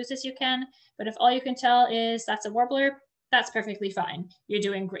many clues as you can. But if all you can tell is that's a warbler, that's perfectly fine. You're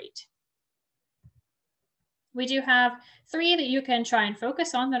doing great. We do have 3 that you can try and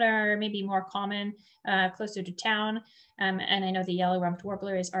focus on that are maybe more common, closer to town. And I know the yellow-rumped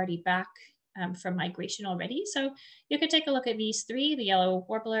warbler is already back from migration already. So you could take a look at these 3, the yellow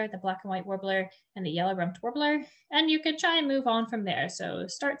warbler, the black and white warbler, and the yellow-rumped warbler, and you could try and move on from there. So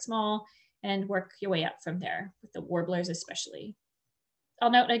start small and work your way up from there, with the warblers especially.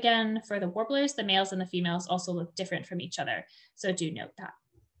 I'll note again, for the warblers, the males and the females also look different from each other, so do note that.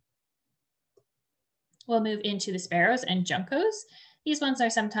 We'll move into the sparrows and juncos. These ones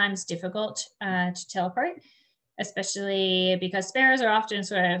are sometimes difficult to tell apart, especially because sparrows are often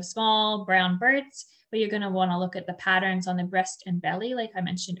sort of small brown birds, but you're going to want to look at the patterns on the breast and belly, like I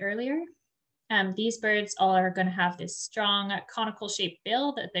mentioned earlier. These birds all are going to have this strong conical shaped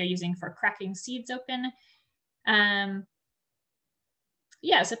bill that they're using for cracking seeds open.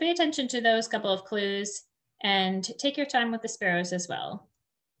 Yeah, so pay attention to those couple of clues and take your time with the sparrows as well.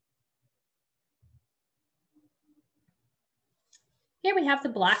 Here we have the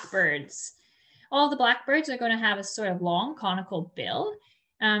blackbirds. All the blackbirds are going to have a sort of long conical bill.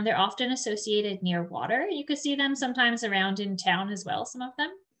 They're often associated near water. You can see them sometimes around in town as well, some of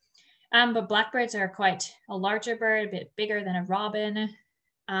them. But blackbirds are quite a larger bird, a bit bigger than a robin.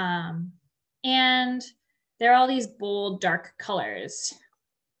 And they're all these bold, dark colors.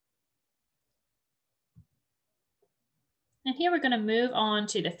 And here we're going to move on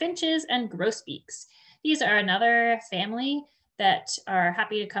to the finches and grosbeaks. These are another family that are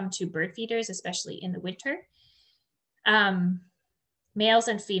happy to come to bird feeders, especially in the winter. Males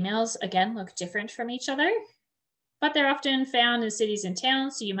and females, again, look different from each other, but they're often found in cities and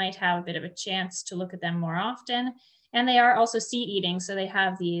towns, so you might have a bit of a chance to look at them more often. And they are also seed eating, so they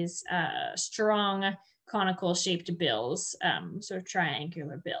have these strong conical shaped bills, sort of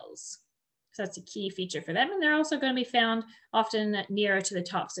triangular bills. So that's a key feature for them. And they're also going to be found often nearer to the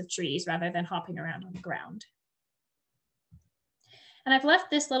tops of trees rather than hopping around on the ground. And I've left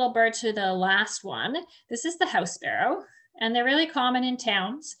this little bird to the last one. This is the house sparrow, and they're really common in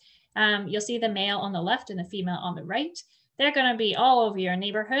towns. You'll see the male on the left and the female on the right. They're going to be all over your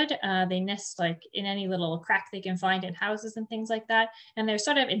neighborhood. They nest like in any little crack they can find in houses and things like that. And they're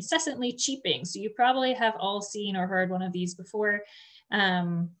sort of incessantly cheeping. So you probably have all seen or heard one of these before.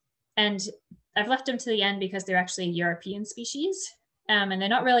 And I've left them to the end because they're actually European species. And they're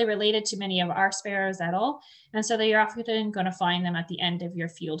not really related to many of our sparrows at all. And so you're often going to find them at the end of your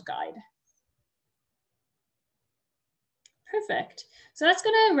field guide. Perfect. So that's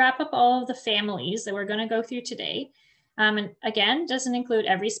going to wrap up all of the families that we're going to go through today. And again, doesn't include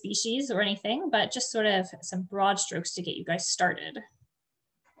every species or anything, but just sort of some broad strokes to get you guys started.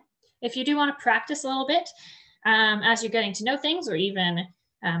 If you do want to practice a little bit as you're getting to know things, or even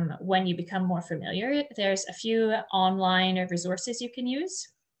when you become more familiar, there's a few online resources you can use.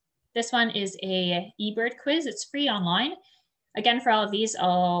 This one is a eBird quiz. It's free online. Again, for all of these,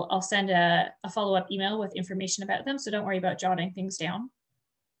 I'll send a follow-up email with information about them, so don't worry about jotting things down.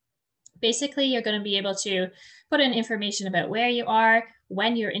 Basically, you're going to be able to put in information about where you are,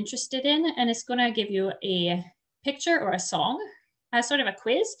 when you're interested in, and it's going to give you a picture or a song as sort of a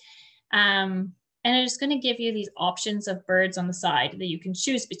quiz. And it's going to give you these options of birds on the side that you can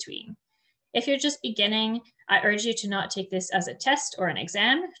choose between. If you're just beginning, I urge you to not take this as a test or an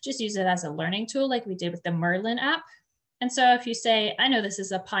exam, just use it as a learning tool like we did with the Merlin app. And so if you say, I know this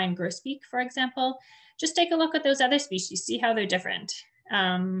is a pine grosbeak, for example, just take a look at those other species, see how they're different,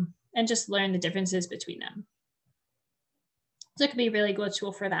 and just learn the differences between them. So it could be a really good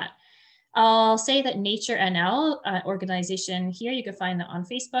tool for that. I'll say that Nature NL organization here, you can find that on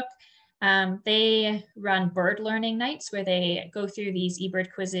Facebook. They run bird learning nights where they go through these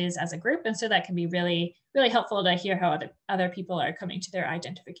eBird quizzes as a group. And so that can be really, really helpful to hear how other people are coming to their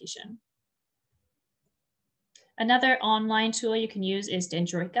identification. Another online tool you can use is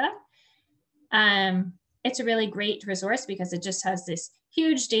Dendroica. It's a really great resource because it just has this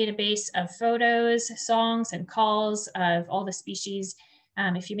huge database of photos, songs, and calls of all the species.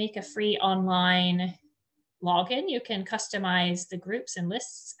 If you make a free online login, you can customize the groups and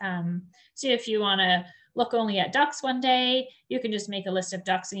lists. So if you want to look only at ducks one day, you can just make a list of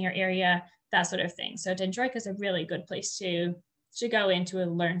ducks in your area, that sort of thing. So Dendroica is a really good place to go into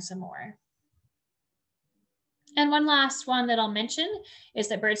and learn some more. And one last one that I'll mention is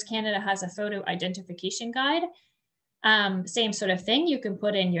that Birds Canada has a photo identification guide. Same sort of thing, you can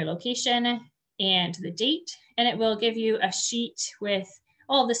put in your location and the date, and it will give you a sheet with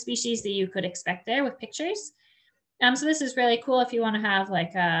all the species that you could expect there with pictures. So this is really cool if you want to have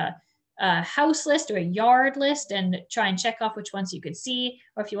like a house list or a yard list and try and check off which ones you could see,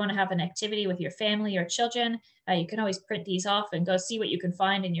 or if you want to have an activity with your family or children, you can always print these off and go see what you can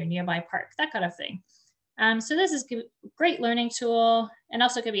find in your nearby park, that kind of thing. So this is a great learning tool and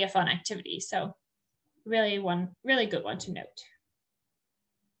also could be a fun activity. So really good one to note.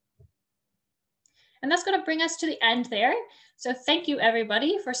 And that's going to bring us to the end there. So thank you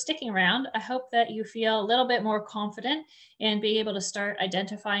everybody for sticking around. I hope that you feel a little bit more confident in being able to start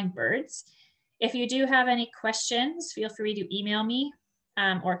identifying birds. If you do have any questions, feel free to email me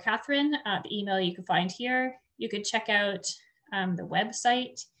or Catherine at the email you can find here. You could check out the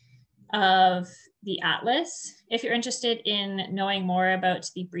website of the atlas. If you're interested in knowing more about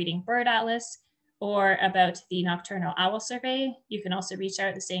the breeding bird atlas or about the nocturnal owl survey, you can also reach out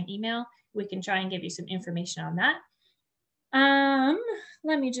at the same email. We can try and give you some information on that.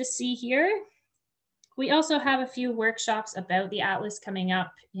 Let me just see here. We also have a few workshops about the atlas coming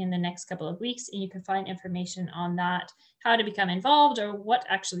up in the next couple of weeks, and you can find information on that, how to become involved or what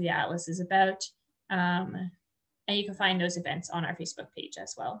actually the atlas is about. And you can find those events on our Facebook page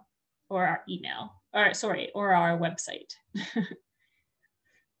as well, or our email, or our website.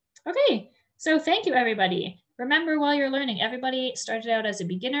 Okay, so thank you everybody. Remember, while you're learning, everybody started out as a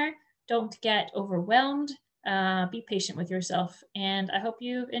beginner. Don't get overwhelmed. Be patient with yourself, and I hope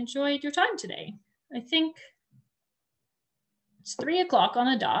you've enjoyed your time today. I think it's 3 o'clock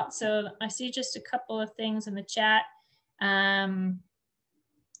on the dot, so I see just a couple of things in the chat.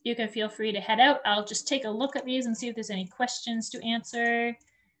 You can feel free to head out. I'll just take a look at these and see if there's any questions to answer.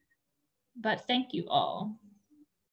 But thank you all.